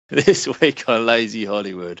This week on Lazy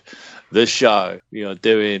Hollywood, the show, we are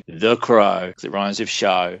doing The Crow, because it rhymes with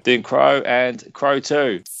show. Doing Crow and Crow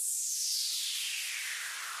 2.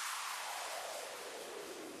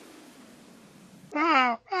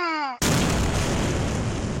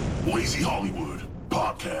 Lazy Hollywood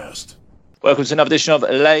Podcast. Welcome to another edition of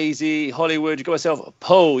Lazy Hollywood. You've got myself,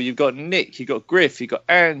 Paul, you've got Nick, you've got Griff, you've got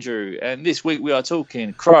Andrew, and this week we are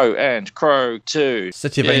talking Crow and Crow 2.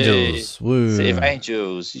 City of Angels. Woo. City of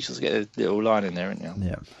Angels. You should get a little line in there, haven't you?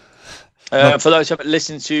 Yeah. For those who haven't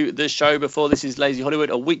listened to the show before, this is Lazy Hollywood,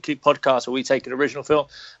 a weekly podcast where we take an original film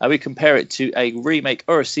and we compare it to a remake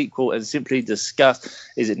or a sequel and simply discuss,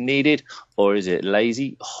 is it needed or is it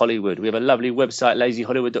Lazy Hollywood? We have a lovely website,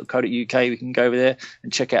 lazyhollywood.co.uk. We can go over there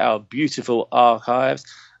and check out our beautiful archives.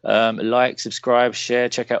 Like, subscribe, share,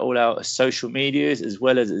 check out all our social medias as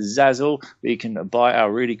well as Zazzle, where you can buy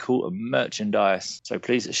our really cool merchandise. So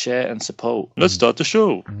please share and support. Let's start the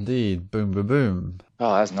show. Indeed. Boom, boom, boom.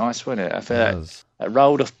 Oh, that's nice, wasn't it? I feel that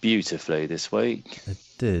rolled off beautifully this week. It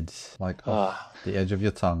did. Like off the edge of your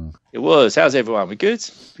tongue. It was. How's everyone? We good?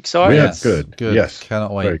 Excited? Yeah, good. Good. Yes.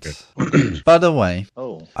 Cannot wait. Very good. By the way,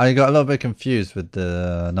 I got a little bit confused with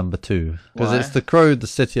the number 2. Because Why? it's The Crow, the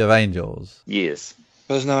City of Angels. Yes.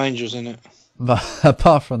 There's no angels in it. But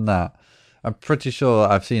apart from that, I'm pretty sure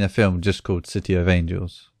I've seen a film just called City of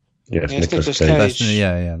Angels. Yes, Yeah, it's Nicolas Nicolas Cage. Cage.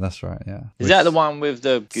 Yeah, that's right, yeah. Is that the one with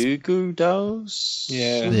the Goo Goo Dolls?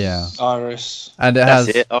 Yeah. Yeah. Iris. And it That's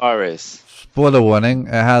has, it, Iris. spoiler warning,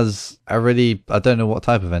 it has a really, I don't know what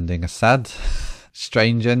type of ending, a sad,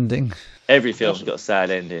 strange ending. Every film's got a sad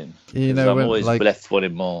ending. You know, I'm when, always like, left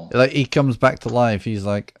wanting more. like he comes back to life, he's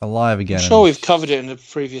like alive again. I'm and sure we've covered it in the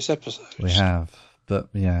previous episodes. We have. But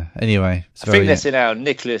yeah, anyway. It's I think that's in our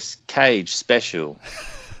Nicolas Cage special.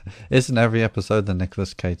 Isn't every episode the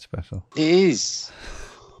Nicolas Cage special? It is.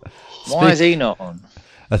 Why is he not on?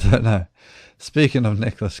 I don't know. Speaking of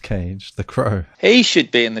Nicolas Cage, The Crow. He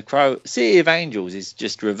should be in The Crow. City of Angels is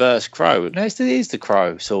just reverse Crow. No, it is The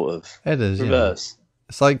Crow, sort of. It is, yeah. Reverse.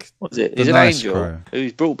 It's like What is it? the He's an nice angel Crow.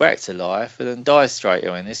 who's brought back to life and then dies straight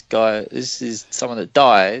away. And this is someone that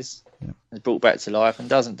dies, is brought back to life and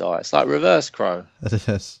doesn't die. It's like reverse Crow. It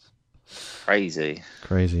is. Crazy.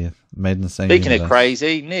 Crazy. Made in the same Speaking of universe.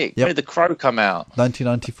 crazy, Nick, Yep. when did The Crow come out?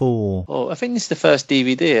 1994. Oh, I think this is the first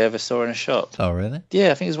DVD I ever saw in a shop. Oh, really?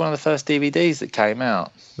 Yeah, I think it was one of the first DVDs that came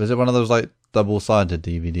out. Was it one of those like double-sided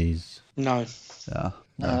DVDs? No. Yeah.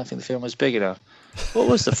 No, I don't think the film was big enough. What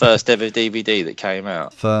was the first ever DVD that came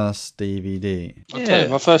out? First DVD. I'll tell you,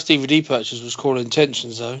 my first DVD purchase was Cruel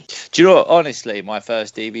Intentions, though. Do you know what, honestly, my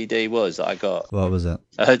first DVD was that I got? What was it?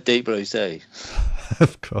 Deep Blue Sea.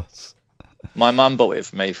 Of course. My mum bought it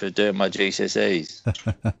for me for doing my GCSEs.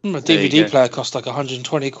 My There you DVD go. player cost like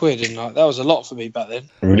 120 quid, and like, that was a lot for me back then.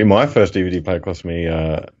 Really, my first DVD player cost me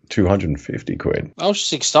 250 quid. I was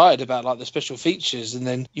just excited about like the special features, and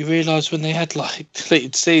then you realise when they had like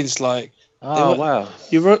deleted scenes, like, Oh, were- wow.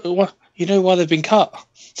 you know why they've been cut.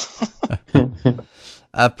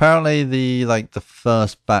 Apparently, the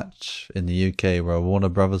first batch in the UK were Warner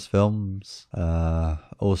Brothers films.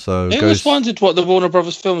 Also, I always wondered what the Warner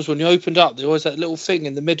Brothers films, when you opened up, there was that little thing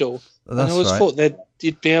in the middle. And I That's always right. thought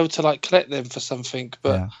you'd be able to like collect them for something,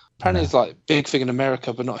 but Yeah. apparently it's like big thing in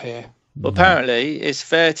America, but not here. Well, apparently, it's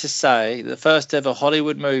fair to say the first ever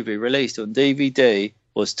Hollywood movie released on DVD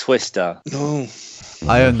was Twister. No,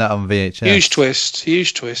 I own that on VHS.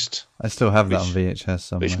 huge twist. I still have that on VHS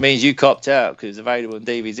somewhere. Which means you copped out because it was available on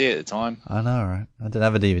DVD at the time. I know, right? I didn't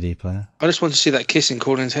have a DVD player. I just want to see that kissing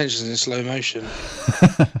Cruel Intentions in slow motion.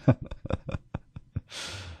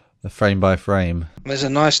 The frame by frame. There's a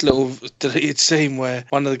nice little deleted scene where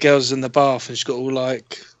one of the girls is in the bath and she's got all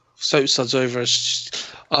like soap suds over her.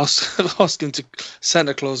 Ask him to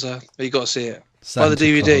Santa Claus her. You got to see it. Buy the Santa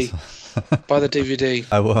DVD. Claus. Buy the DVD.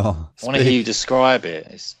 I will. I want to hear you describe it.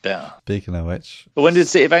 It's better. Speaking of which, But when did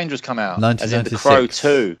City of Angels come out? As in The Crow 1996.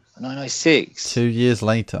 2. 1996. 2 years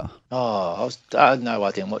later. Oh, no,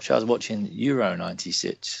 I didn't watch. I was watching Euro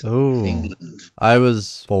 96. Oh, England. I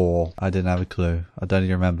was 4. I didn't have a clue. I don't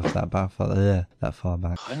even remember that far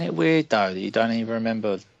back. Isn't it weird though that you don't even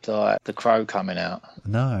remember like The Crow coming out?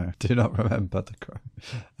 No, do not remember The Crow.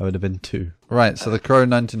 I would have been 2. Right, so The Crow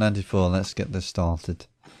 1994. Let's get this started.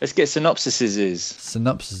 Let's get synopsises.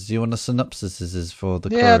 Synopsis. Do you want a synopsis for The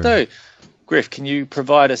Crow? Yeah, I do. Griff, can you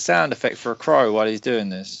provide a sound effect for a crow while he's doing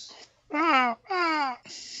this?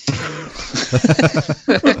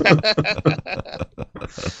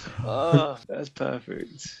 That's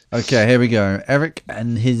perfect. Okay, here we go. Eric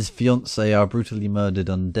and his fiancée are brutally murdered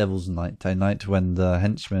on Devil's Night, a night when the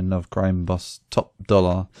henchmen of crime boss Top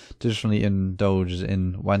Dollar traditionally indulges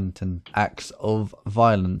in wanton acts of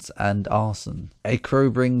violence and arson. A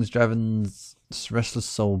crow brings Draven's restless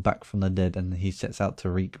soul back from the dead, and he sets out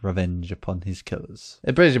to wreak revenge upon his killers.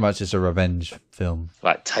 It pretty much is a revenge film.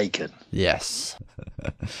 Like Taken. Yes.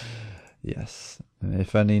 Yes.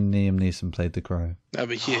 If only Liam Neeson played the crow. That'd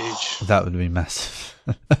be huge. That would be massive.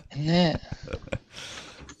 Isn't it?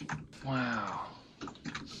 Wow.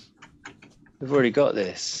 We've already got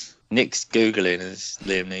this. Nick's Googling as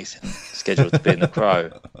Liam Neeson scheduled to be in The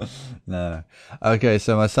Crow. No. Okay,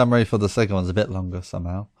 so my summary for the second one's a bit longer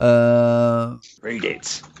somehow. Read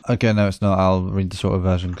it. Okay, no, it's not. I'll read the shorter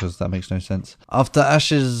version because that makes no sense. After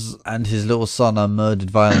Ashes and his little son are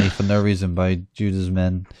murdered violently for no reason by Judah's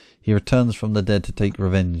men, he returns from the dead to take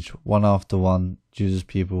revenge. One after one, Judah's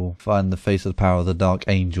people find the face of the power of the Dark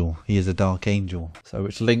Angel. He is a Dark Angel. So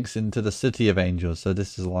which links into the City of Angels. So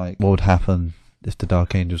this is like what would happen if the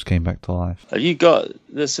Dark Angels came back to life. Have you got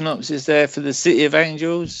the synopsis there for the City of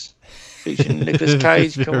Angels? Featuring Nicolas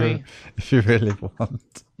Cage, can we? If you really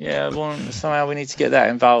want. Yeah, somehow we need to get that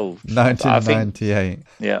involved. 1998.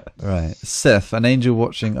 Yeah. Right. Seth, an angel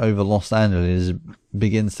watching over Los Angeles,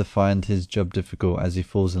 begins to find his job difficult as he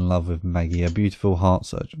falls in love with Maggie, a beautiful heart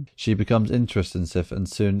surgeon. She becomes interested in Seth and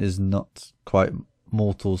soon is not quite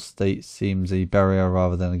mortal state seems a barrier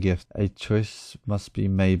rather than a gift. A choice must be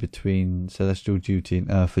made between celestial duty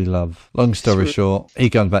and earthly love. Long story short, he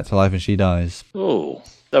comes back to life and she dies. Oh,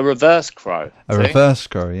 the reverse crow. A reverse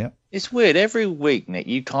crow, yeah. It's weird. Every week, Nick,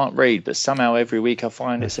 you can't read, but somehow every week I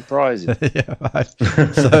find it surprising. Yeah, right.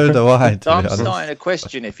 So do I. So I'm starting to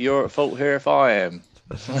question if you're at fault here, if I am.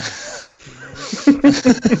 I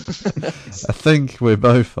think we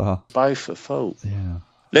both are. Both at fault. Yeah.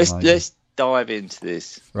 Let's dive into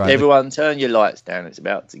this. Right. Everyone, turn your lights down. It's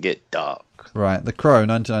about to get dark. Right, The Crow,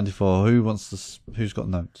 1994. Who's got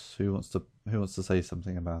notes? Who wants to say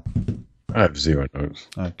something about it? I have zero notes.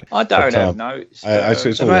 Okay. I don't have notes.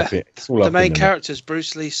 It's all up it. It's all The up main in character's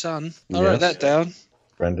Bruce Lee's son. I wrote Yes. that down.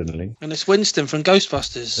 Brandon Lee. And it's Winston from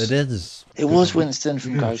Ghostbusters. It is. It was Winston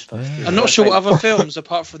from Ghostbusters. I'm not sure what other films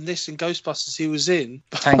apart from this and Ghostbusters he was in.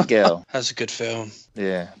 Tank Girl. That's a good film.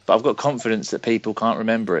 Yeah, but I've got confidence that people can't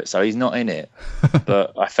remember it, so he's not in it.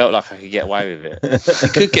 But I felt like I could get away with it He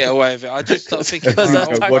could get away with it. I just started thinking, Because I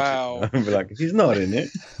oh, don't- wow. I'd be like, he's not in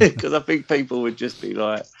it. because I think people would just be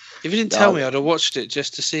like, If you didn't tell me, I'd have watched it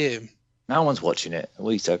just to see him. "No one's watching it.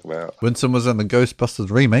 What are you talking about?" Winston was in the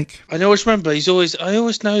Ghostbusters remake. I always remember I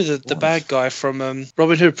always know the bad guy from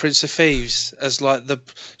Robin Hood, Prince of Thieves, as like the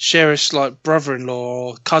sheriff's like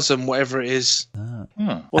brother-in-law or cousin, whatever it is.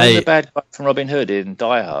 Wasn't the bad guy from Robin Hood in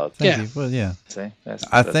Die Hard? Thank Yeah. you. Well, yeah. See, that's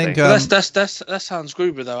I the think, thing. But that's Hans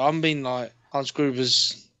Gruber though. I mean like Hans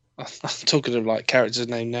Gruber's. I'm talking of like character's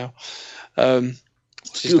name now.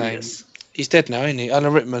 What's his name? Julius. He's dead now, isn't he?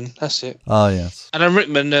 Alan Rickman. That's it. Oh, yes. Alan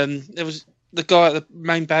Rickman. There was the guy, the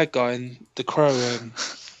main bad guy in The Crow,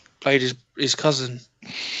 played his cousin.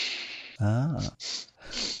 Ah.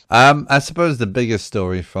 I suppose the biggest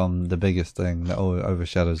story from the biggest thing that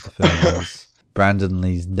overshadows the film was Brandon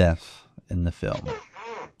Lee's death in the film.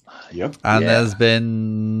 Yep. And Yeah. there's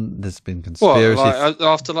been What? conspiracy. Like,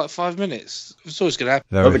 after like 5 minutes, it's always gonna happen.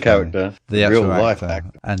 Very Not the funny. character. The real actual life actor.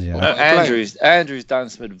 actor. And yeah. No, Andrew's done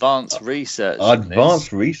some advanced research. on this.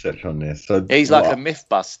 Advanced research on this. So He's like a myth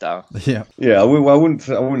buster. Yeah. Yeah, I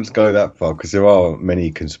wouldn't go that far because there are many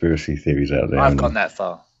conspiracy theories out there. I've and gone that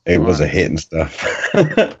far. It was a hit and stuff.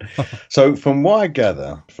 So from what I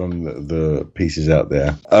gather from the pieces out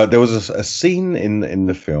there, there was a scene in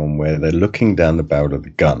the film where they're looking down the barrel of the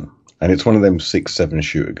gun. And it's one of them 6-7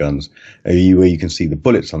 shooter guns where you can see the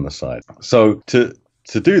bullets on the side. So to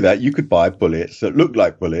do that, you could buy bullets that look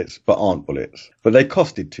like bullets but aren't bullets. But they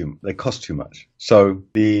cost too much. So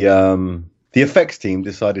the effects team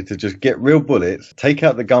decided to just get real bullets, take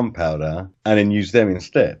out the gunpowder, and then use them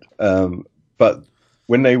instead. But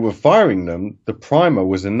when they were firing them, the primer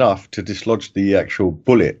was enough to dislodge the actual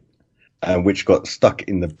bullet, which got stuck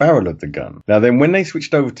in the barrel of the gun. Now then, when they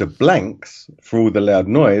switched over to blanks for all the loud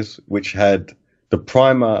noise, which had the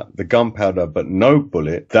primer, the gunpowder, but no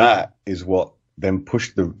bullet, that is what then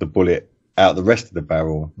pushed the bullet out the rest of the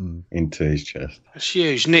barrel into his chest. It's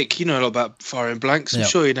huge. Nick, you know a lot about firing blanks. I'm Yeah.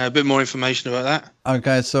 sure you know a bit more information about that.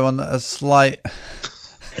 Okay, so on a slight,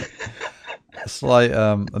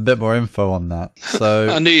 a bit more info on that. So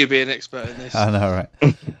I knew you'd be an expert in this. I know,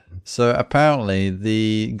 right? So apparently,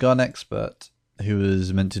 the gun expert who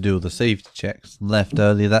was meant to do all the safety checks left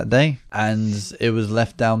early that day, and it was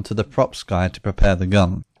left down to the props guy to prepare the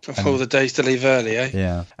gun. Of all the days to leave early, eh?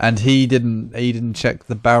 Yeah, and he didn't check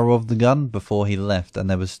the barrel of the gun before he left, and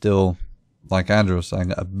there was still, like Andrew was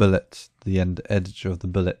saying, a bullet, the edge of the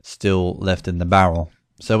bullet still left in the barrel.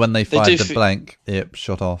 So when they fired the blank, it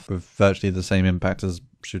shot off with virtually the same impact as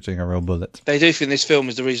shooting a real bullet. They do think this film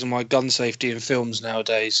is the reason why gun safety in films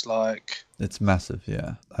nowadays, like... It's massive,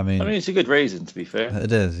 yeah. I mean, it's a good reason, to be fair.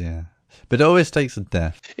 It is, yeah. But it always takes a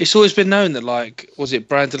death. It's always been known that, like, was it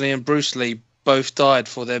Brandon Lee and Bruce Lee both died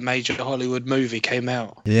before their major Hollywood movie came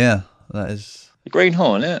out? Yeah, that is... The Green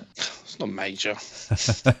Hornet? It's not major.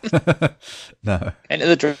 No.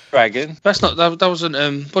 Enter the Dragon? That's not... That wasn't...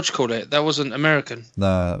 what do you call it? That wasn't American.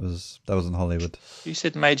 No, that wasn't Hollywood. You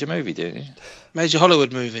said major movie, didn't you? Major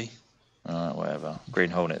Hollywood movie. Alright, whatever. Green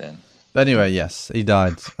Hornet, then. But anyway, yes, he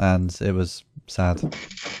died, and it was sad.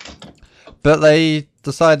 But they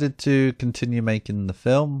decided to continue making the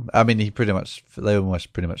film. I mean, they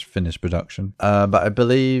almost pretty much finished production. But I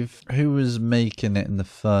believe, who was making it in the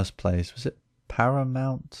first place? Was it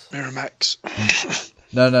Paramount? Miramax.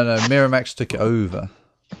 No. Miramax took it over.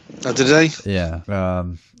 Oh, did they? Yeah.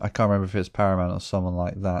 I can't remember if it's Paramount or someone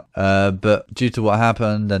like that. But due to what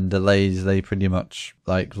happened and delays, they pretty much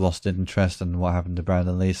lost interest in what happened to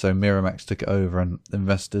Brandon Lee. So Miramax took it over and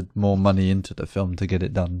invested more money into the film to get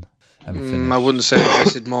it done and finished. I wouldn't say they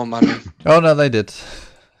invested more money. Oh no, they did.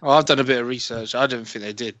 Oh, I've done a bit of research. I don't think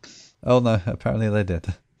they did. Oh no, apparently they did.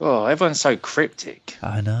 Oh, everyone's so cryptic.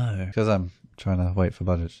 I know, because I'm trying to wait for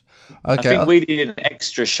budgets. Okay, I think we did an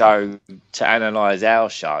extra show to analyse our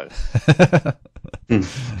show.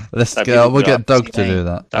 Let's go. We'll get Doug to do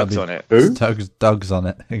that. Doug's on it. Who? Doug's on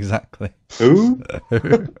it, exactly. Who?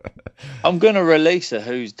 I'm going to release a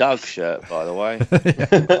Who's Doug shirt, by the way.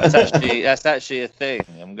 That's actually a thing.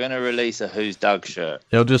 I'm going to release a Who's Doug shirt.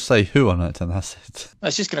 He'll just say who on it, and that's it. I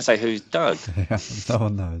was just going to say Who's Doug. Yeah, no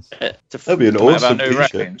one knows. That'd be an awesome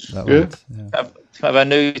t-shirt. That Yeah. would, yeah. Have a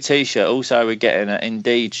new T-shirt. Also, we're getting an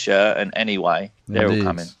Indeed shirt, and Anyway, they're all Indeed.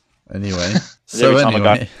 coming. Anyway, Every time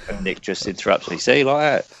I go, Nick just interrupts me. See,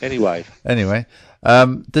 like that. Anyway,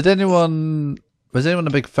 was anyone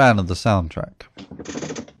a big fan of the soundtrack?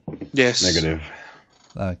 Yes. Negative.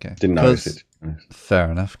 Okay, Didn't notice it.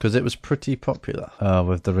 Fair enough, because it was pretty popular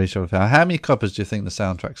with the resale. How many copies do you think the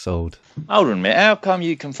soundtrack sold? hold on a minute. How come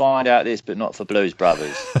you can find out this, but not for Blues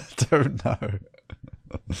Brothers? I don't know.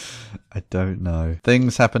 I don't know.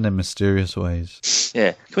 Things happen in mysterious ways.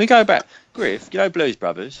 Yeah. Can we go back, Griff? You know Blues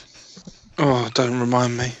Brothers. Oh, don't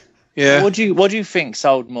remind me. Yeah. What do you think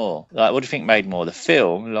sold more? Like, what do you think made more, the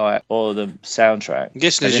film, or the soundtrack? I'm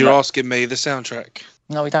guessing As as in, you're like- asking me the soundtrack.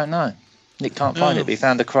 No, we don't know. Nick can't find it, but he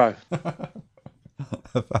found the Crow.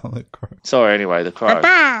 I found the crow. Sorry, anyway, the Crow.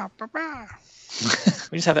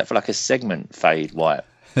 We just have that for like a segment fade wipe.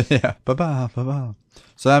 Yeah. Ba-ba.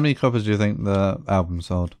 So how many copies do you think the album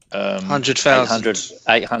sold? 100,000.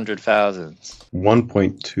 800,000.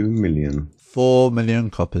 1.2 million. 4 million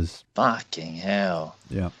copies. Fucking hell.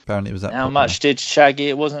 Yeah. Apparently it was that How popular. much did Shaggy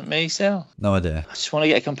It Wasn't Me sell? No idea. I just want to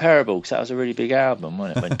get a comparable because that was a really big album,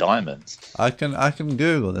 wasn't it? When Diamonds. I can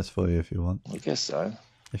Google this for you if you want. I guess so.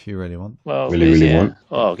 If you really want. Well, Really want?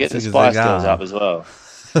 Oh, get the Zig Spice zag Girls ah. up as well.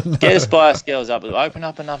 Get the Spice Girls up. Open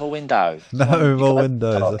up another window. No more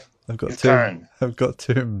windows. I've got too. Turn. I've got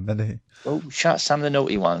too many. Oh, shut some of the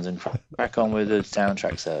naughty ones and crack on with the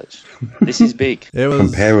soundtrack search. This is big. It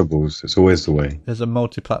was. Comparables. It's always the way. It's a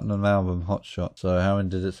multi-platinum album, Hot Shot. So how many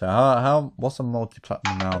did it say? How? What's a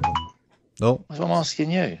multi-platinum album? Oh, That's what I'm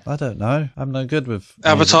asking you. I don't know. I'm no good with. music.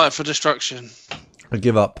 Appetite for Destruction. I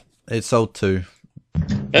give up. It sold 2.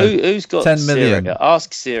 Who's got 10 million. Siri?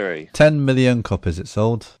 Ask Siri. 10 million copies it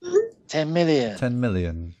sold. 10 million. 10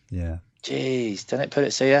 million. Yeah. Jeez, don't it put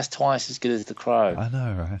it? See, that's twice as good as The Crow. I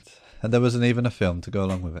know, right? And there wasn't even a film to go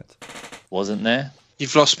along with it. Wasn't there?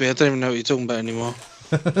 You've lost me. I don't even know what you're talking about anymore.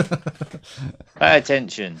 Pay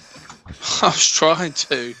attention. I was trying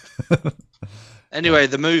to. Anyway,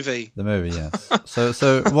 the movie. The movie, yes.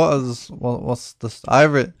 So what's this? I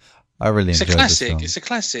really It's a enjoyed this film. classic. It's a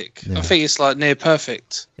classic. Yeah. I think it's like near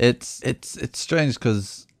perfect. It's strange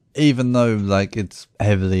because even though it's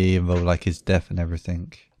heavily involved, his death and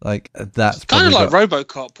everything, that's Kind of probably like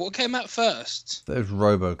RoboCop. What came out first? It was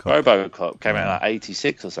RoboCop. RoboCop came out like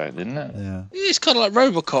 86 or something, didn't it? Yeah. It's kind of like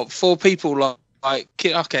RoboCop. 4 people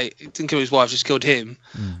okay, he didn't kill his wife, just killed him.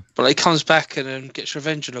 But he comes back and gets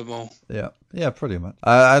revenge on them all. Yeah, pretty much.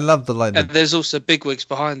 I love the And there's also bigwigs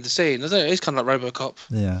behind the scene. I don't know, it's kind of like RoboCop.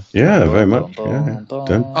 Yeah. Yeah, very much. Yeah.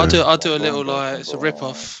 I'll do a little it's a rip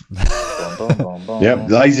off. Yeah,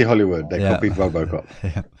 Lazy Hollywood. They Yeah. copied RoboCop.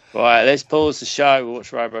 Yeah. Right, let's pause the show. We'll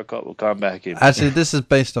watch RoboCop. We'll come back in. Actually, this is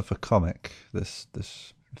based off a comic. This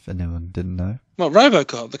If anyone didn't know. What,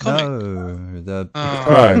 RoboCop, the comic? No, the Oh.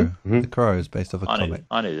 Crow. Mhm. The Crow is based off a comic,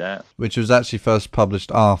 I knew that. which was actually first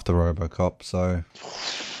published after RoboCop, so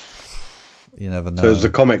you never know. So it was the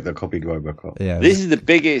comic that copied RoboCop. Yeah. This is the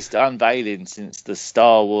biggest unveiling since the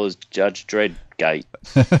Star Wars Judge Dredd gate.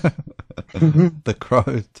 The Crow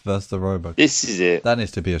versus the RoboCop. This is it. That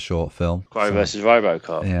needs to be a short film. Crow So, versus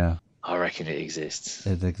RoboCop. Yeah, I reckon it exists.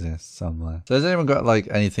 it exists somewhere. So has anyone got like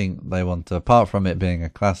anything they want to, apart from it being a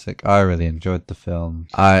classic? I really enjoyed the film.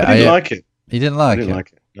 I didn't like it. You didn't I like didn't it?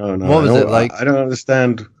 like it. No. What was it like? I don't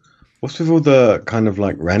understand. What's with all the kind of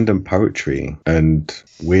like random poetry and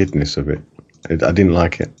weirdness of it? I didn't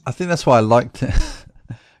like it. I think that's why I liked it.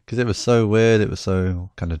 Because it was so weird. It was so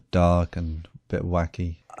kind of dark and a bit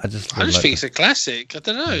wacky. I just think it's a classic. I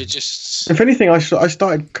don't know. It just. If anything, I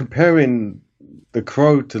started comparing the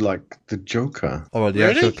Crow to like the Joker. Or the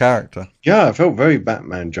Really? actual character. Yeah, I felt very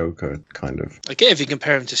Batman Joker kind of. I get if you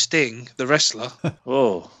compare him to Sting, the wrestler.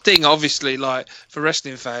 Whoa. Sting, obviously, like for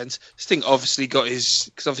wrestling fans, Sting obviously got his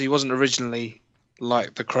because obviously he wasn't originally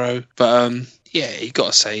like the Crow, but yeah, you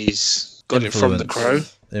got to say he's got it from the Crow.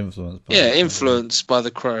 Influenced. By Yeah, it. influenced by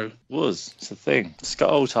the Crow. Was. It's a thing.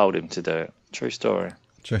 Skull told him to do it. True story.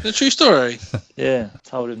 True. The true story. Yeah.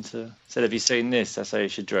 Told him to. Said, have you seen this? That's how you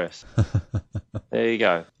should dress. There you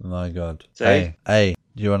go. My God. See? Hey,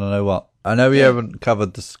 do you want to know what? I know we Yeah. haven't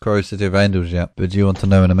covered the Crow City of Angels yet, but do you want to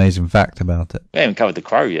know an amazing fact about it? We haven't covered the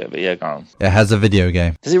Crow yet, but yeah, go on. It has a video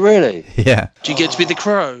game. Does it really? Yeah, Do you get to be the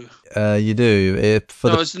Crow? you do.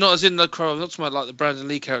 No, it's not as in the Crow. I'm not talking about like the Brandon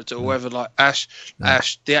Lee character or whether like Ash,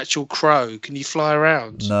 the actual Crow. Can you fly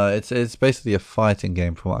around? No, it's basically a fighting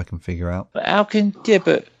game from what I can figure out. But how can. Yeah,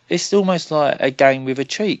 but it's almost like a game with a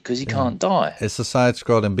cheat because you can't die. It's a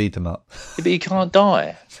side-scrolling beat 'em up. Yeah, but you can't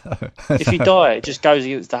die. If you die, it just goes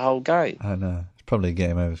against the whole game. I know. It's probably a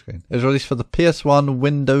game over screen. It was released for the PS1,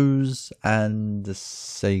 Windows, and the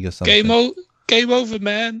Sega something. Game over,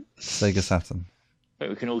 man. Sega Saturn. But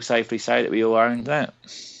we can all safely say that we all owned that.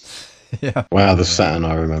 Yeah. Wow, the Saturn,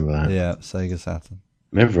 I remember that. Yeah, Sega Saturn.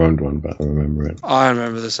 Never owned one, but I remember it. I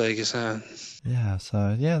remember the Sega Saturn. Yeah,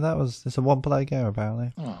 so yeah, it's a one-player game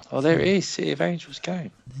apparently. Oh, well, there it is. City of Angels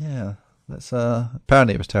game. Yeah, that's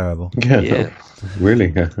apparently it was terrible. Yeah, Yeah.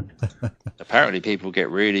 really. Apparently, people get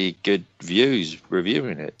really good views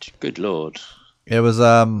reviewing it. Good lord. It was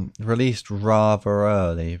released rather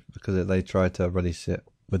early because they tried to release it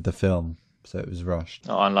with the film, so it was rushed.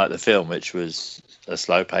 Not unlike the film, which was a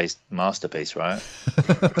slow-paced masterpiece, right?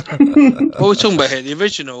 What are we talking about here? The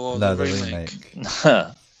original or No, the the remake? remake.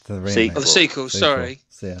 The remake. Sequel. Oh, the sequel. Sorry.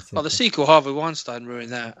 Yeah, Oh, the sequel. Harvey Weinstein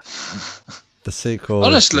ruined that. The sequel.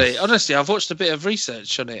 Honestly, I've watched a bit of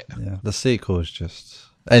research on it. Yeah, the sequel is just.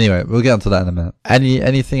 Anyway, we'll get onto that in a minute.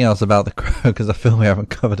 Anything else about the Crow? Because I feel we haven't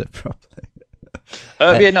covered it properly.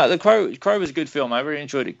 Yeah, no, the Crow was a good film. I really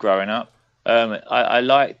enjoyed it growing up. I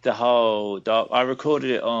liked the whole dark. I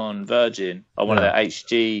recorded it on Virgin on one of the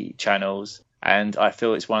HG channels, and I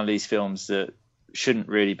feel it's one of these films that shouldn't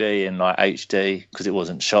really be in like HD because it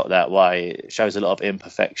wasn't shot that way. It shows a lot of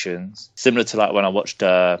imperfections, similar to like when I watched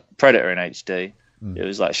Predator in HD. It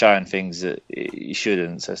was like showing things that you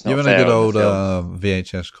shouldn't. So it's not You want fair a good on old the film.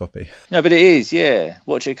 VHS copy. No, but it is, yeah.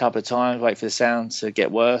 Watch it a couple of times, wait for the sound to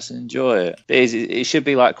get worse and enjoy it. It should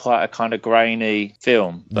be like quite a kind of grainy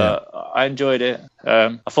film, but I enjoyed it.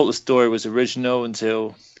 I thought the story was original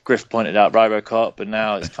until Griff pointed out RoboCop, and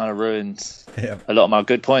now it's kind of ruined a lot of my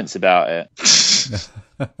good points about it.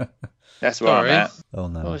 That's where I'm at. Oh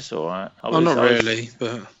no. Oh, it's all right. Well, not really,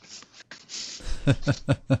 but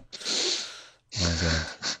Oh,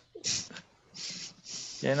 God.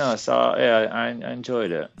 Yeah, no, so yeah, I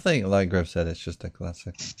enjoyed it. I think, like Griff said, it's just a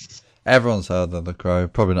classic. Everyone's heard of The Crow.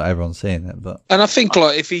 Probably not everyone's seen it, but and I think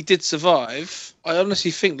like if he did survive, I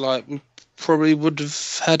honestly think like we probably would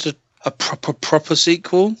have had a proper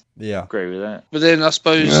sequel. yeah. Agree with that. But then I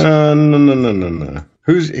suppose No.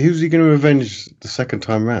 Who's he going to avenge the second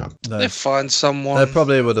time round? they'll find someone. They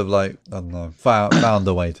probably would have, like, I don't know, found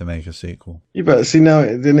a way to make a sequel. Yeah, but see now,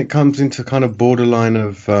 then it comes into kind of borderline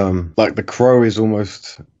of like the Crow is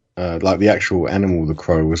almost like the actual animal. The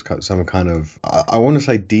Crow was some kind of I want to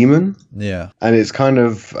say demon, Yeah. and it's kind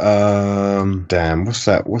of damn. What's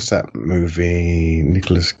that movie?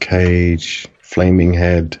 Nicolas Cage, Flaming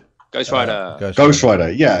Head. Ghost Rider. Ghost Rider,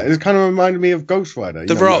 yeah, it kind of reminded me of Ghost Rider.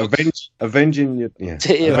 The Rock. Avenging your,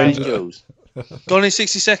 City of Angels. Gone in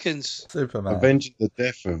 60 seconds. Superman. avenging the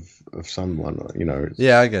death of someone.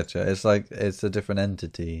 Yeah, I get you. It's like, it's a different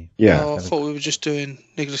entity. Yeah. Oh, I thought we were just doing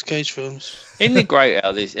Nicolas Cage films. Isn't it great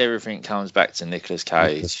how this everything comes back to Nicolas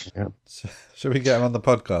Cage? Yeah. Should we get him on the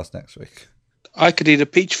podcast next week? I could eat a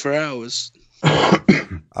peach for hours.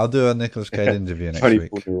 I'll do a Nicolas Cage interview next Funny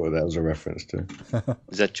week. what that was a reference to.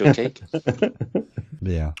 Is that your cake?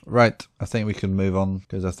 Yeah. Right. I think we can move on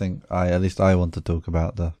because I think at least I want to talk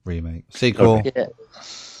about the remake. Sequel.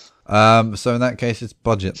 Yeah. So in that case, it's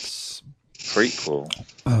budgets. Prequel.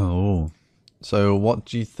 Oh. So what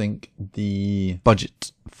do you think the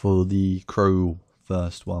budget for the Crow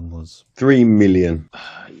first one was? 3 million.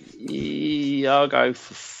 Yeah, I'll go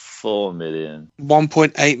for 4 million.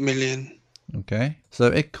 1.8 million. Okay. So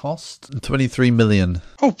it cost 23 million.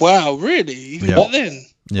 Oh wow, really? Even Yeah. back then?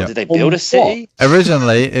 Yeah. Did they build a city?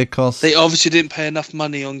 Originally, it cost... They obviously didn't pay enough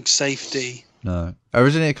money on safety. No.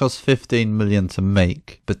 Originally, it cost 15 million to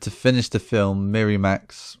make, but to finish the film,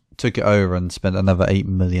 Miramax took it over and spent another $8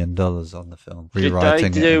 million on the film, Did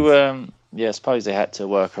rewriting they it. do? Yeah, I suppose they had to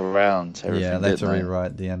work around everything. Yeah, they had to didn't they?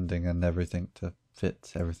 rewrite the ending and everything to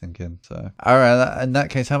fit everything in. So, all right. In that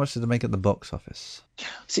case, how much did it make at the box office?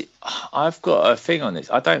 See, I've got a thing on this.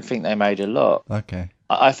 I don't think they made a lot. Okay.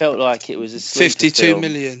 I felt like it was a sleeper 52 film,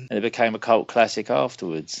 million. and it became a cult classic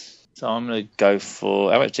afterwards. So I'm going to go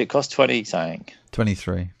for, how much did it cost? 20 something.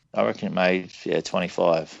 23. I reckon it made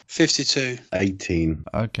 25. 52. 18.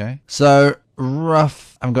 Okay. So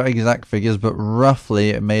rough. I haven't got exact figures, but roughly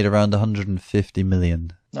it made around 150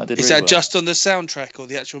 million. No, it did Is really that well. just on the soundtrack or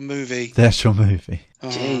the actual movie? The actual movie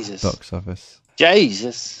Oh. Jesus? box office.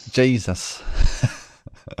 Jesus! Jesus.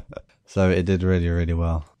 So it did really, really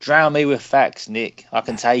well. Drown me with facts, Nick. I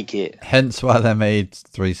can take it. Hence why they made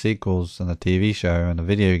 3 sequels and a TV show and a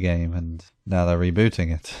video game, and now they're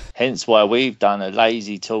rebooting it. Hence why we've done a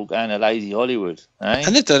lazy talk and a lazy Hollywood. Eh?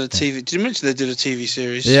 And they've done a TV. Did you mention they did a TV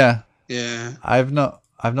series? Yeah, Yeah. I've not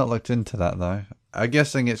looked into that though. I'm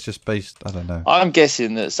guessing it's just based. I don't know. I'm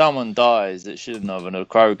guessing that someone dies that shouldn't have, and a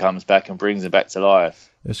crow comes back and brings them back to life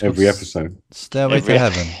It's Every called episode. Stairway to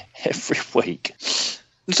Heaven. every week.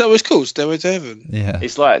 Is that what it's called? Stairway to Heaven? Yeah,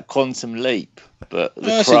 It's like Quantum Leap, but the Oh,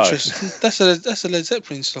 that's crow. interesting. That's a Led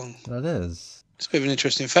Zeppelin song. that is. It's a bit of an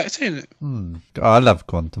interesting fact, isn't it? Oh, I love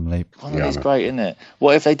Quantum Leap. Quantum Yeah, I Leap's know. great, isn't it?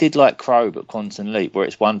 What if they did like Crow but Quantum Leap, where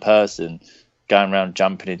it's one person going around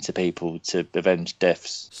jumping into people to avenge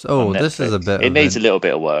deaths? So on this is a Netflix? bit. It of needs an- a little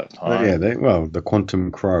bit of work. But alright? yeah, the Quantum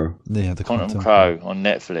Crow. Yeah, the Quantum Crow on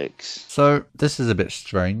Netflix. So this is a bit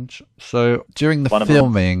strange. So during the One of them.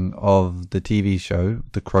 filming of the TV show,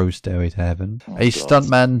 The Crow Stairway to Heaven, Oh, a God.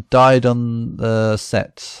 stuntman died on the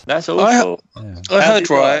set. That's I- awful. I How heard did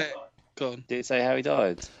he right. die? Go on. Did it say how he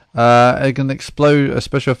died? A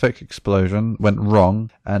special effect explosion went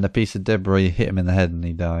wrong, and a piece of debris hit him in the head, and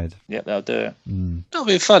he died. Yep, that'll do it. Not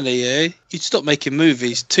being funny, yeah. You'd stop making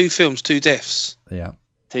movies. 2 films, 2 deaths. Yeah,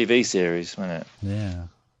 TV series, wasn't it? yeah.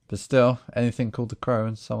 But still, anything called The Crow,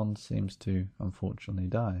 and someone seems to unfortunately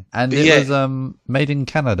die. And it Yeah. was made in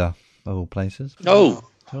Canada, of all places. Oh,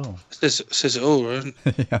 Cool. Says it all, right?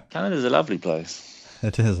 Yeah, Canada's a lovely place.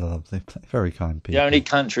 it is a lovely place. Very kind people. The only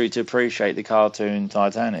country to appreciate the cartoon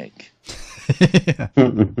Titanic. Yeah.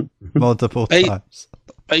 Multiple Hey. times.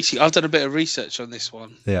 Basically, I've done a bit of research on this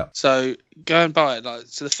one. Yeah. So going by it,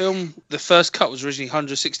 the film, the first cut was originally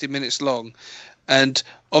 160 minutes long, and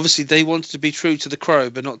obviously they wanted to be true to The Crow,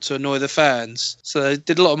 but not to annoy the fans. So they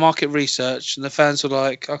did a lot of market research, and the fans were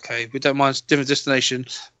like, "Okay, we don't mind different destination,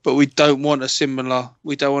 but we don't want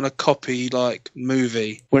a copy like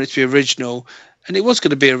movie. We want it to be original." And it was going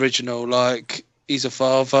to be original. Like, he's a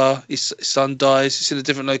father, his son dies, it's in a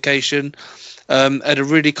different location. Had a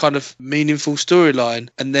really kind of meaningful storyline,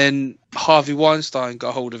 and then Harvey Weinstein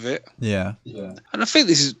got hold of it, Yeah. and I think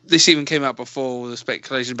this even came out before the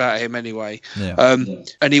speculation about him anyway. Yeah.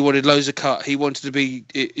 And he wanted loads of cut. He wanted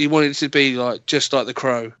it to be like just like The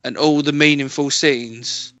Crow, and all the meaningful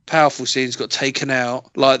scenes, powerful scenes, got taken out.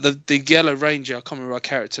 Like the Yellow Ranger, I can't remember what her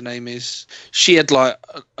character name is. She had like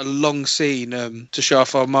a long scene to show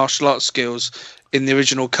off our martial arts skills in the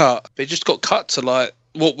original cut, but it just got cut to like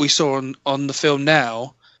what we saw on the film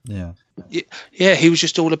now. Yeah. Yeah, he was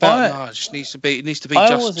just all about. I- It needs to be I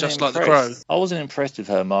just wasn't like The Crow. impressed. I wasn't impressed with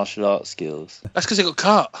her martial arts skills. That's because it got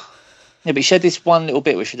cut. Yeah, but she had this one little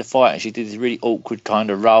bit where she had to fight, and she did this really awkward kind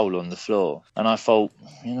of roll on the floor. And I thought,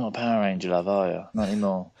 you're not a Power Ranger, love, are you? Not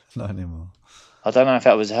anymore. Not anymore. I don't know if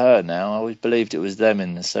that was her now. I always believed it was them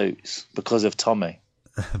in the suits because of Tommy.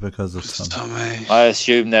 Because of some. Tommy. I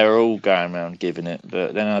assumed they were all going around giving it,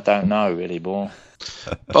 but then I don't know anymore.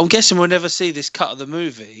 But I'm guessing we'll never see this cut of the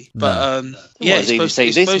movie. But yeah, I want to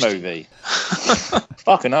see this movie.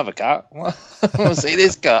 Fuck another cut. I want to see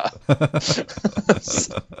this cut.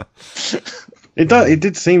 It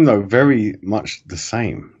did seem though very much the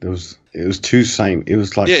same. It was too same. It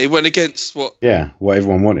was like Yeah, it went against what what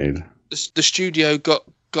everyone wanted. the studio got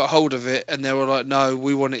got hold of it, and they were like, "No,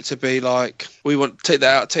 we want it to be like take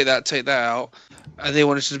that out," and they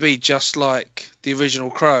wanted it to be just like the original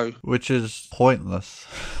Crow, which is pointless.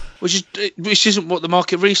 which isn't what the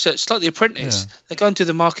market research. It's like The Apprentice. Yeah. They go and do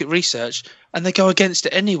the market research, and they go against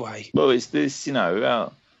it anyway. Well, it's this,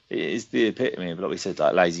 it is the epitome of, like we said,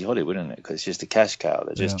 like lazy Hollywood, isn't it? Because it's just a cash cow.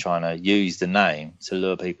 They're just trying to use the name to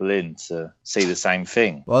lure people in to see the same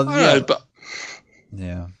thing. Well, I know, but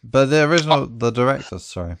but the director,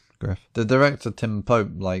 sorry, Griff, the director Tim Pope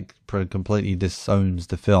completely disowns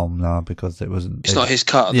the film now because it's not his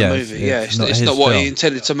cut of the movie. It's not what he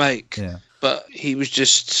intended to make. Yeah. But he was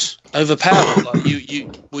just overpowered.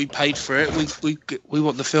 We paid for it. We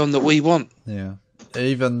want the film that we want. Yeah.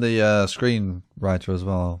 Even the screenwriter as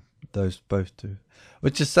well. Those both two.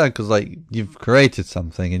 Which is sad because you've created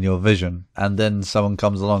something in your vision, and then someone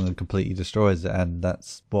comes along and completely destroys it, and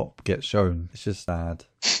that's what gets shown. It's just sad.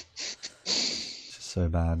 It's just so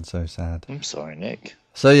bad and so sad. I'm sorry, Nick.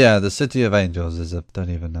 So yeah, The City of Angels is don't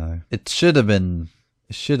even know. It should have been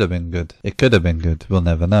good. It could have been good. We'll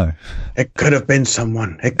never know. It could have been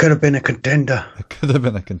someone. It could have been a contender. It could have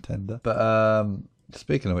been a contender. But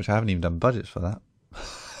speaking of which, I haven't even done budgets for that.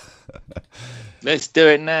 Let's do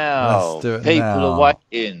it now. People are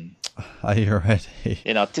waiting. Are you ready?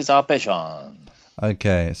 In anticipation.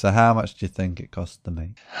 Okay, so how much do you think it cost to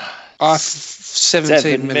make?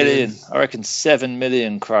 17 million. I reckon 7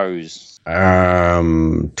 million crows.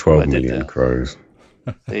 12 million crows.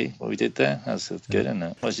 See what we did there? That's good, isn't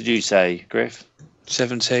it? What did you say, Griff?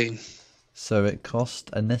 17. So it cost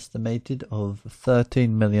an estimated of $13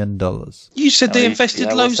 million. You said they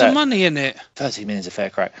invested loads of money in it. 13 million is a fair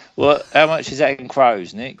crack. Well, how much is that in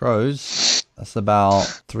crows, Nick? Crows? That's about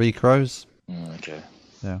 3 crows. Okay.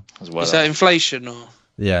 Yeah. Is that inflation or?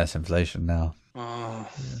 Yeah, it's inflation now. Oh.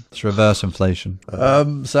 Yeah. It's reverse inflation.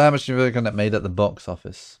 So how much do you reckon it made at the box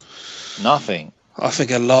office? Nothing. I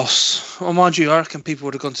think a loss. Well, mind you, I reckon people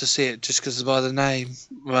would have gone to see it just because by the name.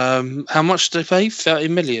 How much did they pay? 30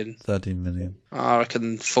 million? 13 million. I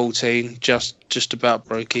reckon 14, just about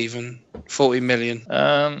broke even. 40 million.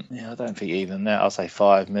 I don't think even that. I'll say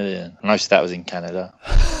 5 million. Most of that was in Canada.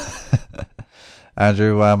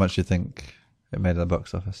 Andrew, how much do you think it made at the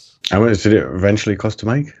box office? How much did it eventually cost to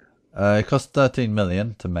make? It cost 13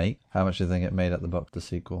 million to make. How much do you think it made at the box, the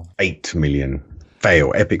sequel? 8 million.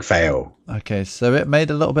 Fail. Epic fail. Okay, so it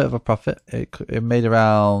made a little bit of a profit. It made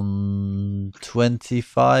around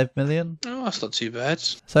 25 million. Oh, that's not too bad.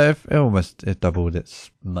 So it doubled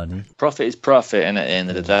its money. Profit is profit, and at the end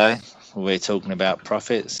of the day, we're talking about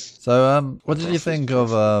profits. So, what did you think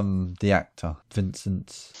of the actor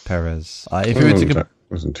Vincent Perez? If you were to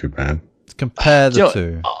wasn't too bad. Compare the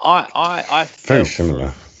two. I very felt,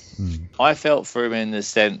 similar. I felt for him in the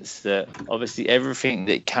sense that obviously everything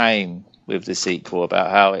that came with the sequel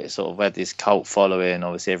about how it sort of had this cult following,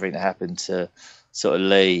 obviously everything that happened to sort of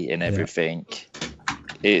Lee and everything,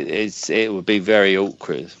 it would be very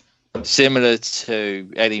awkward. Similar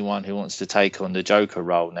to anyone who wants to take on the Joker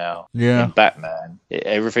role now in Batman,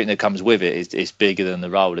 everything that comes with it is bigger than the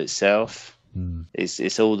role itself.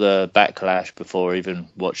 It's all the backlash before even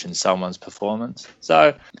watching someone's performance.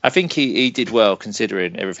 So I think he did well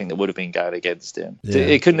considering everything that would have been going against him.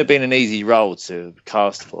 It couldn't have been an easy role to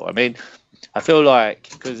cast for. I mean, I feel like,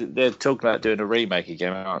 because they're talking about doing a remake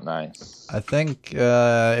again, aren't they? I think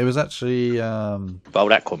it was actually Old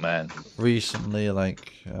Aquaman. Recently,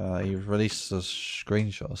 he released a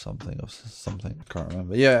screenshot or something. I can't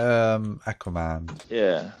remember. Yeah, Aquaman.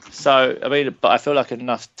 Yeah. So I mean, but I feel like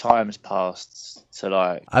enough time's passed to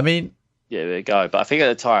yeah, there you go. But I think at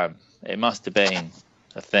the time it must have been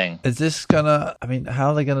a thing. Is this gonna? I mean, how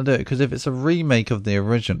are they gonna do it? Because if it's a remake of the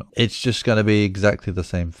original, it's just gonna be exactly the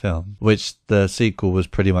same film, which the sequel was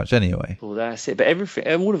pretty much anyway. Well, that's it. But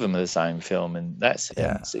all of them are the same film, and that's it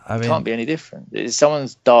I mean, can't be any different.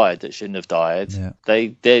 Someone's died that shouldn't have died. Yeah.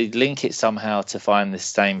 They link it somehow to find the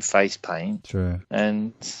same face paint. True.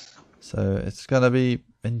 And so it's gonna be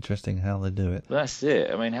interesting how they do it. That's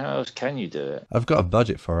it. I mean, how else can you do it? I've got a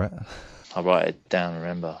budget for it. I'll write it down,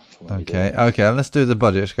 remember. Okay, let's do the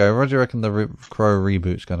budget. Let's go. What do you reckon the Crow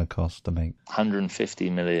reboot's going to cost to make? 150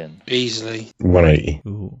 million. Easily. 180.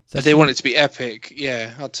 Ooh. If they want it to be epic,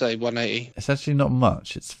 yeah, I'd say 180. It's actually not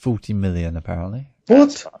much. It's 40 million, apparently.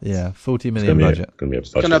 What? Yeah, 40 million budget.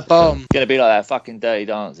 It's going to bomb. It's going to be like that fucking Dirty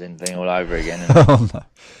Dancing thing all over again. Oh, no.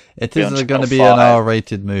 It is going to be an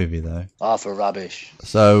R-rated movie, though. For rubbish.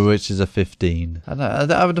 So, which is a 15. I don't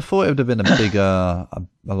know. I would have thought it would have been a bigger, a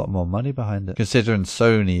lot more money behind it, considering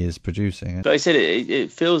Sony is producing it. But I said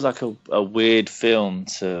it feels like a weird film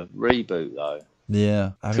to reboot, though.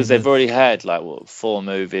 Yeah, I because mean, they've already had like 4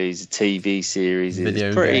 movies, a TV series. Video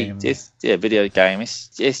It's pretty. game. Video game.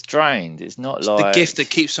 It's drained. It's not The like gift that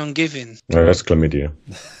keeps on giving. No, that's chlamydia.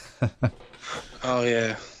 Oh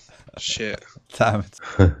yeah, shit. damn it.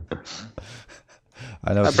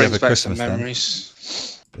 I know That it's brings over back Christmas some then.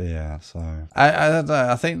 memories. But yeah, so I don't know.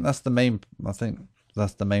 I think that's the main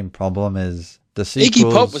problem is the sequels.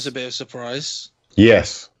 Iggy Pop was a bit of a surprise.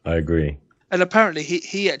 Yes, I agree. And apparently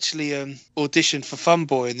he actually auditioned for Fun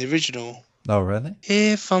Boy in the original. Oh really?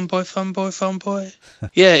 Yeah, Fun Boy, Fun Boy, Fun Boy.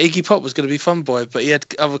 Yeah, Iggy Pop was going to be Fun Boy, but he had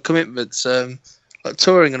other commitments, like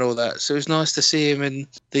touring and all that. So it was nice to see him in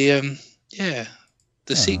the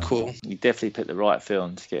sequel. you definitely picked the right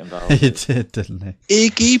film to get involved. He did, didn't he?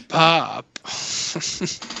 Iggy Pop.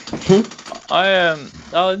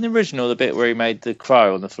 In the original, the bit where he made the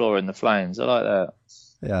crow on the floor in the flames, I like that.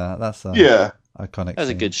 Yeah, that's iconic. That was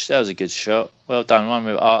a scene. good shot. Well done. One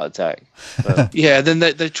with Art Attack. But Yeah, then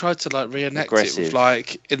they tried to like reenact it Aggressive. with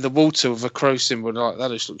like in the water with a crow symbol. Like that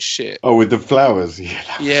just looks shit. Oh, with the flowers.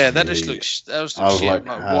 Yeah, that just looks I shit. was Like,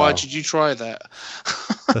 like, why how? did you try that?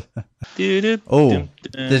 Oh,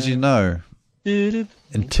 did you know? In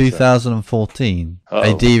 2014, a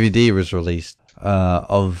Uh-oh. DVD was released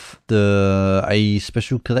of a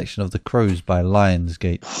special collection of The Crows by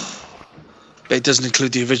Lionsgate. But it doesn't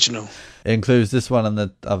include the original. It includes this one and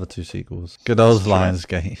the other 2 sequels. Good old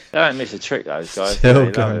Lionsgate. They don't miss a trick, those guys. Still They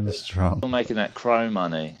love going it. strong. Still making that crow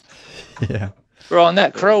money. Yeah. We're on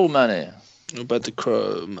that crow money. What about the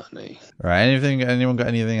crow money? Right. Anyone got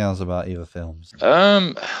anything else about either films?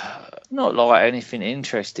 Not like anything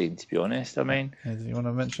interesting, to be honest. I mean, Anything you want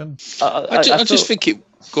to mention? I just think it.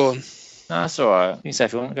 Go on. No, that's all right. You can say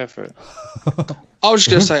if you want to go for it. I was just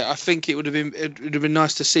gonna say, I think it would have been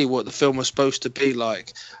nice to see what the film was supposed to be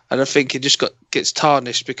like, and I think it just gets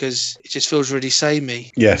tarnished because it just feels really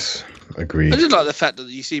samey. Yes, agreed. I just like the fact that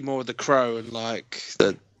you see more of the crow and like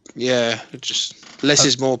that. Yeah, it just less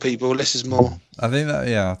is more. People, less is more. I think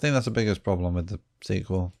that's the biggest problem with the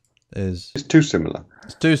sequel is It's too similar.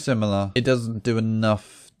 it's too similar. It doesn't do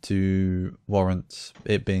enough to warrant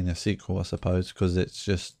it being a sequel, I suppose, because it's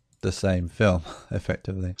just the same film,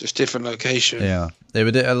 effectively. Just different location. Yeah, it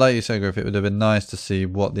would, like you said, Griff. It would have been nice to see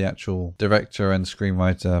what the actual director and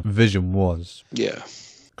screenwriter vision was, Yeah.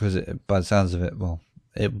 because by the sounds of it, well,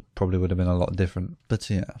 it probably would have been a lot different. But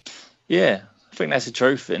yeah, Yeah, I think that's the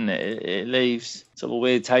truth, isn't it? It leaves sort of a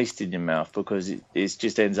weird taste in your mouth because it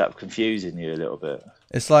just ends up confusing you a little bit.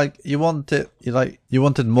 it's like you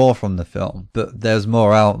wanted more from the film, but there's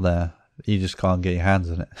more out there. You just can't get your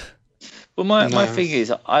hands on it. Well, my No. thing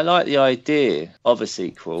is, I like the idea of a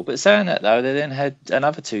sequel, but saying that though, they then had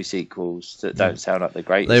another 2 sequels that don't sound like the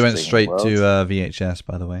greatest. They went thing in straight the world. to VHS,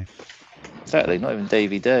 by the way. Exactly, not even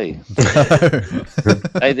DVD.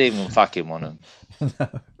 They didn't even fucking want them.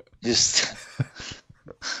 Just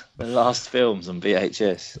the last films on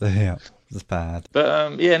VHS. Yeah, it's bad.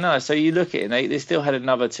 But so you look at it, and they still had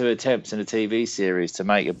another 2 attempts in a TV series to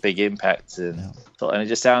make a big impact, and it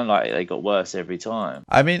just sounded like they got worse every time.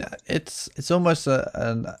 I mean, it's almost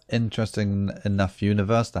an interesting enough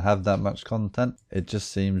universe to have that much content. It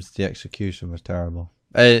just seems the execution was terrible.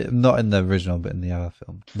 Not in the original, but in the other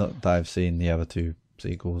film. Not that I've seen the other 2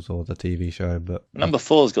 sequels or the TV show, but Number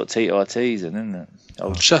 4's got Tito Ortiz in, isn't it?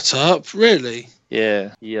 Oh, Shut up! Really?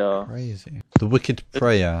 yeah. crazy. The Wicked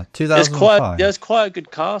Prayer, There's 2005. quite a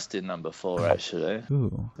good cast in Number 4, actually.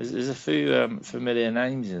 Ooh. There's a few familiar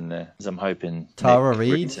names in there, as I'm hoping. Tara Nick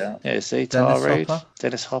Reid? reads out. Yeah, see, Dennis Tara Reid, Hopper?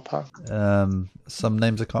 Dennis Hopper. Some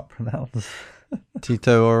names I can't pronounce.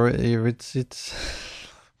 Tito Ortiz.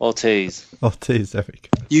 Ortiz. There we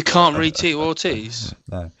go. You can't read Tito Ortiz.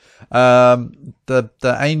 No.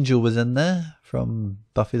 The angel was in there from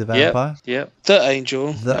Buffy the Vampire. Yep. The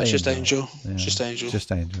Angel. The That's just Angel. Angel. Yeah. Just Angel.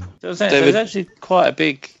 Just Angel. So I was saying, David- there's actually quite a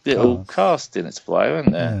big little cast in its play,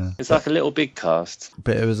 isn't there? Yeah. It's like a little big cast.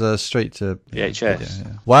 But it was straight to VHS.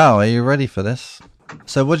 Yeah. Wow, are you ready for this?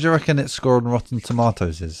 So what do you reckon its score on Rotten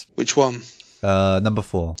Tomatoes is? Which one? Number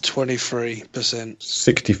 4. 23%.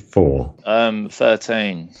 64.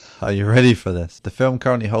 13. Are you ready for this? The film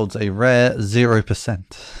currently holds a rare 0%.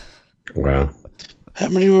 Wow. How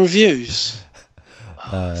many reviews?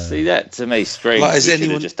 See, that to me screams. Like, we should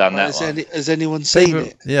have just done that one. has anyone seen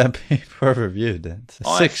it? Yeah, people have reviewed it.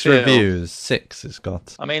 I 6 feel- reviews. 6 it's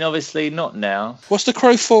got. I mean, obviously not now. What's the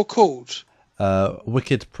Crow 4 called?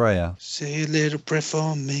 Wicked Prayer. Say a little prayer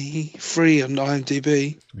for me. Free on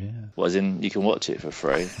IMDb. Yeah. As in, you can watch it for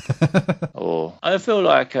free. Or I feel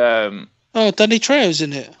like Oh, Danny Trejo's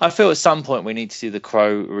in it. I feel at some point we need to see The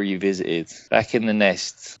Crow revisited, back in the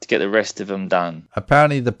nest, to get the rest of them done.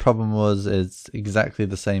 Apparently, the problem was it's exactly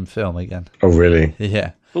the same film again. Oh, really?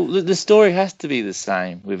 Yeah. Well, the story has to be the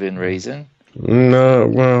same within reason. No,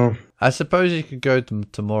 well, I suppose you could go to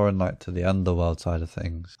Tomorrow Night to the underworld side of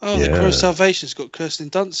things. Oh, The Yeah. Crow of Salvation's got Kirsten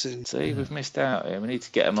Dunst in. See, we've missed out here. We need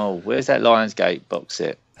to get them all. Where's that Lionsgate box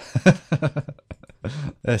set?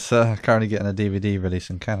 It's currently getting a DVD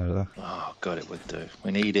release in Canada. Oh, God, it would do.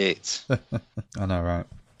 We need it. I know, right?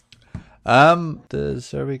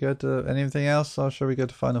 Shall we go to anything else, or shall we go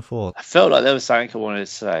to final thoughts? I felt like there was something I wanted to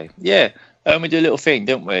say. Yeah, we do a little thing,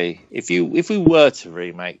 don't we? If we were to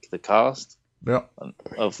remake the cast Yeah.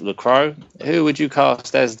 of The Crow, who would you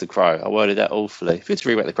cast as The Crow? I worded that awfully. If you had to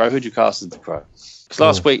remake The Crow, who'd you cast as The Crow? Because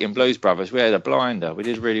last week in Blues Brothers, we had a blinder. We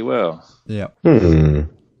did really well. Yeah. hmm.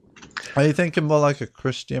 Are you thinking more like a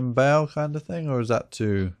Christian Bale kind of thing, or is that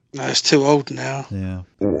too? No, it's too old now. Yeah.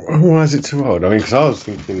 Why is it too old? I mean, because I was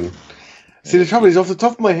thinking. See, the trouble is, off the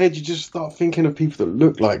top of my head, you just start thinking of people that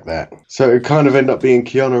look like that. So it kind of end up being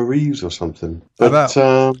Keanu Reeves or something. How But,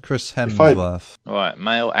 about Chris Hemsworth? All right,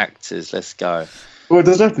 male actors, let's go. well, it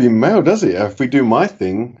doesn't have to be male, does it? If we do my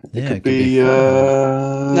thing, it Yeah, could it could be be.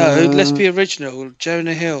 No, let's be original.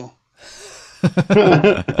 Jonah Hill.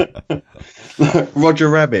 Roger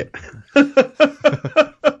Rabbit.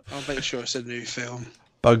 I'll make sure it's a new film.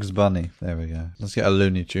 Bugs Bunny. There we go. Let's get a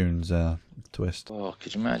Looney Tunes twist. Oh,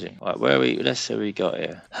 could you imagine? Right, let's see what we got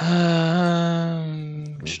here.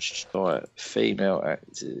 Right, female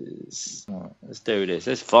actors. Right, let's do this.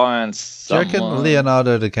 Let's find Do you someone. reckon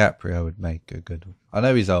Leonardo DiCaprio would make a good one? I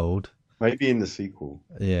know he's old. Maybe in the sequel,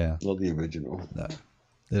 Yeah. not the original. No.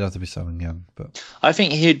 It'd have to be someone young, but I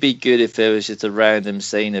think he'd be good if there was just a random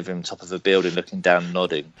scene of him top of a building looking down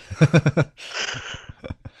nodding.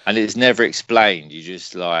 And it's never explained. You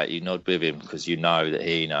just you nod with him because you know that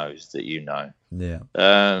he knows that you know. yeah.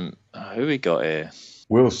 Who we got here?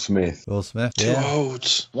 Will Smith. Will Smith. Too Yeah.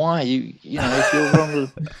 old. Why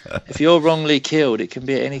if you're wrongly killed, it can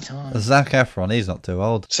be at any time. Zac Efron. He's not too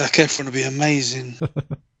old. Zac Efron would be amazing.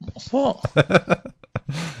 What?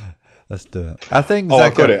 Let's do it. I think. Oh,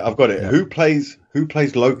 Zac I've got it. Yeah. Who plays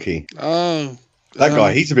Loki? Oh. That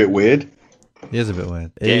guy. He's a bit weird. He is a bit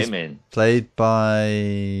weird. Get He's him in. played by.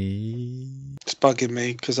 It's bugging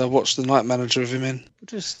me because I watched The Night Manager of him in.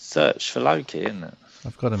 Just search for Loki, isn't it?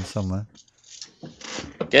 I've got him somewhere.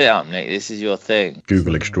 Get it up, Nick. This is your thing.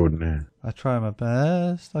 Google extraordinaire. I try my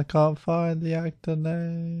best. I can't find the actor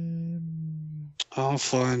name. I'll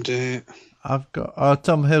find it. I've got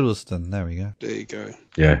Tom Hiddleston. There we go. There you go.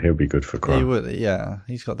 Yeah, he'll be good for He crime. would. Yeah,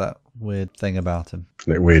 he's got that weird thing about him.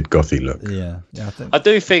 That weird gothy look. Yeah. Yeah. I think. I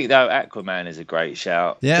do think though Aquaman is a great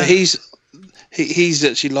shout. Yeah. But he's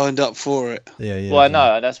actually lined up for it. Yeah. Yeah. Well, I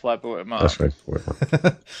know that's why I brought him up. That's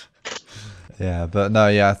right. Yeah, but no,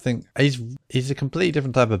 yeah, I think he's a completely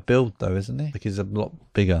different type of build, though, isn't he? Like he's a lot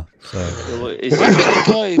bigger. So Well, I think the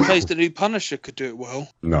guy who plays the new Punisher could do it well.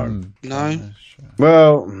 No. No?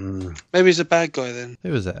 Well, Maybe he's a bad guy then.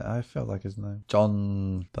 who was it? I felt like his name,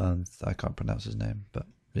 John Burns. I can't pronounce his name, but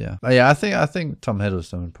yeah, I think Tom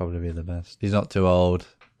Hiddleston would probably be the best. He's not too old.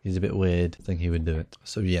 He's a bit weird. I think he would do it.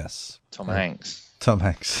 So yes, Tom Hanks. Tom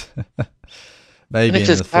Hanks. Maybe in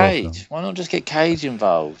Nicolas the fourth film. Cage. Why not just get Cage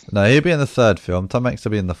involved? No, he'll be in the third film. Tom Hanks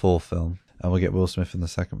will be in the fourth film, and we'll get Will Smith in the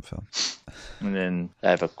second film. And then they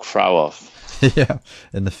have a crow off. Yeah,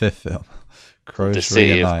 in the fifth film. Crows The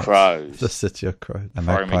City Reunite. of Crows. The City of Crows. A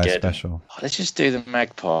Magpie Cromageddon. special. Oh, let's just do the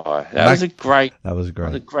Magpie. That was a great, That was one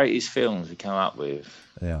of the great. greatest films we come up with.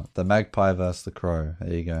 Yeah, the Magpie versus the Crow.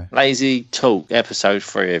 There you go. Lazy Talk, episode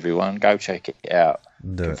 3, everyone. Go check it out.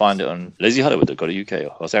 Do You can it. find it on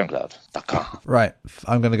lazyhollywood.co.uk or SoundCloud.com. Right,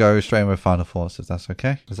 I'm going to go straight in with final thoughts, if that's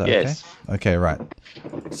okay. Is that Yes. okay? Okay, right.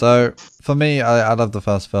 So, for me, I love the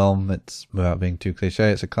first film. It's, without being too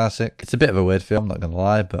cliche, it's a classic. It's a bit of a weird film, not going to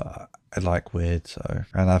lie, but I like weird, so.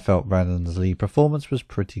 And I felt Brandon's lead performance was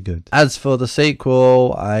pretty good. As for the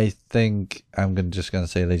sequel, I think I'm just going to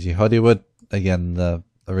say Lazy Hollywood. Again, the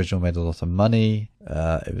original made a lot of money.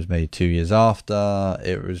 It was made 2 years after.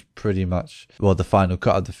 It was pretty much, well, the final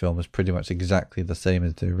cut of the film was pretty much exactly the same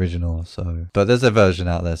as the original. So, but there's a version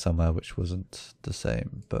out there somewhere which wasn't the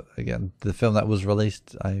same. But again, the film that was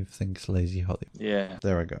released, I think, is Lazy Hollywood. Yeah,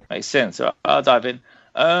 There we go. makes sense. So I'll dive in.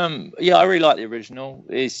 Yeah, I really like the original.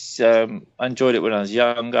 It's I enjoyed it when I was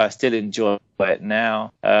younger. I still enjoy it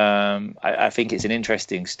now. I think it's an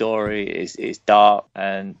interesting story. It's dark,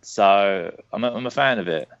 and so I'm a fan of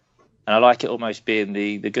it. And I like it almost being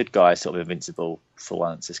the good guy, sort of invincible for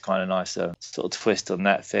once. It's kind of nice, sort of twist on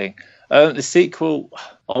that thing. The sequel,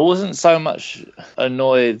 I wasn't so much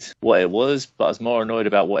annoyed what it was, but I was more annoyed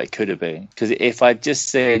about what it could have been. Because if I'd just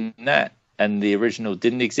seen that and the original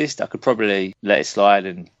didn't exist, I could probably let it slide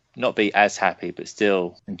and not be as happy, but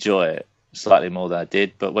still enjoy it slightly more than I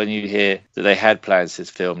did. But when you hear that they had plans for this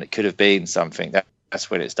film and it could have been something, that's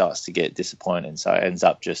when it starts to get disappointing. So it ends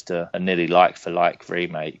up just a nearly like-for-like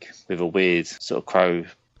remake with a weird sort of crow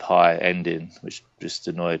pie ending, which just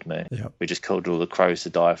annoyed me. Yep. We just called all the crows to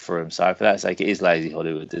die for him. So for that sake, it is lazy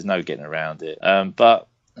Hollywood. There's no getting around it. But,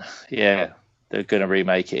 yeah, they're going to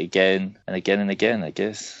remake it again and again and again, I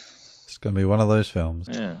guess. It's going to be one of those films.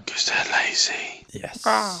 Yeah. Because they're lazy. Yes.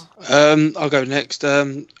 I'll go next.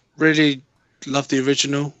 Really love the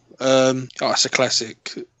original. It's a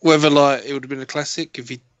classic. Whether it would have been a classic if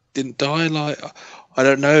he didn't die, I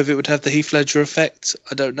don't know if it would have the Heath Ledger effect.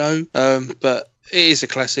 I don't know. But it is a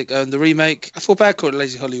classic. The remake, I feel bad calling it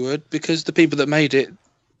Lazy Hollywood because the people that made it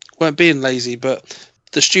weren't being lazy, but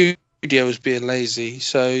the studio was being lazy.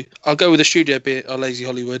 So I'll go with the studio being Lazy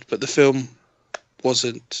Hollywood, but the film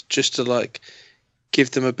wasn't, just to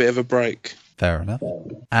give them a bit of a break. Fair enough.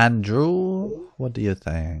 Andrew, what do you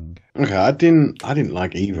think? Okay, I didn't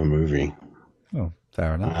like either movie. Oh,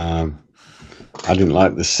 fair enough. I didn't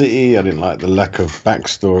like the city. I didn't like the lack of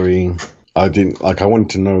backstory. I wanted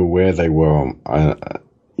to know where they were.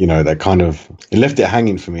 That kind of, it left it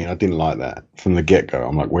hanging for me. I didn't like that from the get go.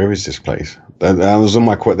 I'm like, where is this place? That was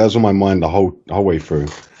on my mind the whole way through.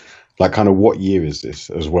 Kind of what year is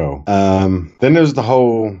this as well? Then there's the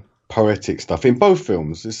whole poetic stuff in both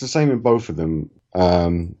films. It's the same in both of them.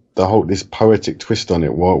 This poetic twist on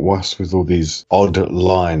it was with all these odd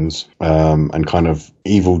lines and kind of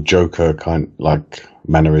evil Joker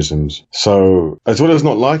mannerisms. So as well as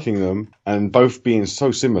not liking them and both being so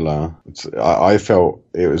similar, I felt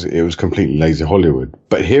it was completely lazy Hollywood.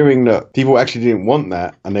 But hearing that people actually didn't want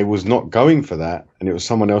that and they was not going for that and it was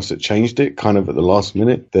someone else that changed it kind of at the last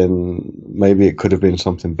minute, then maybe it could have been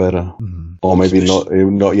something better. Or maybe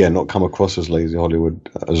not come across as lazy Hollywood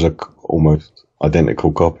as a almost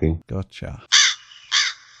identical copy. Gotcha.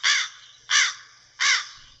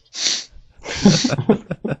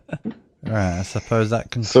 Right, I suppose that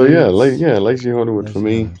can. So lazy Hollywood for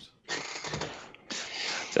me.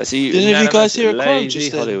 So Did any of you guys hear a quote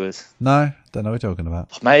just then? Hollywood. No, don't know what you're talking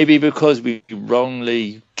about. Maybe because we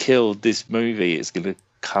wrongly killed this movie, it's going to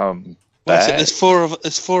come That's back. it.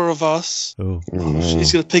 There's four of us. Oh,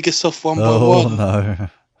 He's going to pick us off one by oh one. no.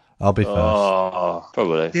 I'll be first. Oh,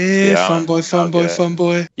 probably. Yeah, fun boy, fun I'll boy, get it. fun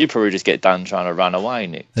boy. You probably just get done trying to run away,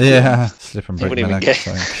 Nick. Yeah, slip and You break wouldn't my even neck. get-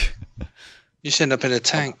 I think. You just end up in a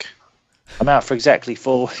tank. I'm out for exactly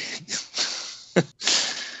 4 weeks.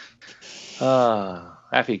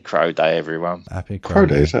 Happy Crow Day, everyone. Happy Crow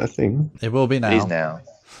Day, is that a thing? It will be now. It is now.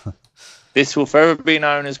 This will forever be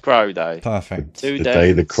known as Crow Day. Perfect. Two The days,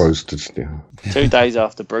 day the crow stood still. 2 days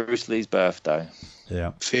after Bruce Lee's birthday.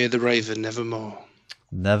 Yeah. Fear the Raven, nevermore.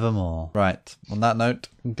 Nevermore. Right. On that note,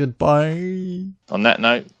 goodbye. On that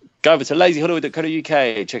note, go over to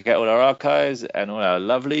lazyhollywood.co.uk, check out all our archives and all our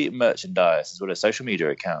lovely merchandise, as well as social media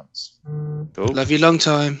accounts. Cool. Love you long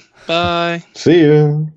time. Bye. See you.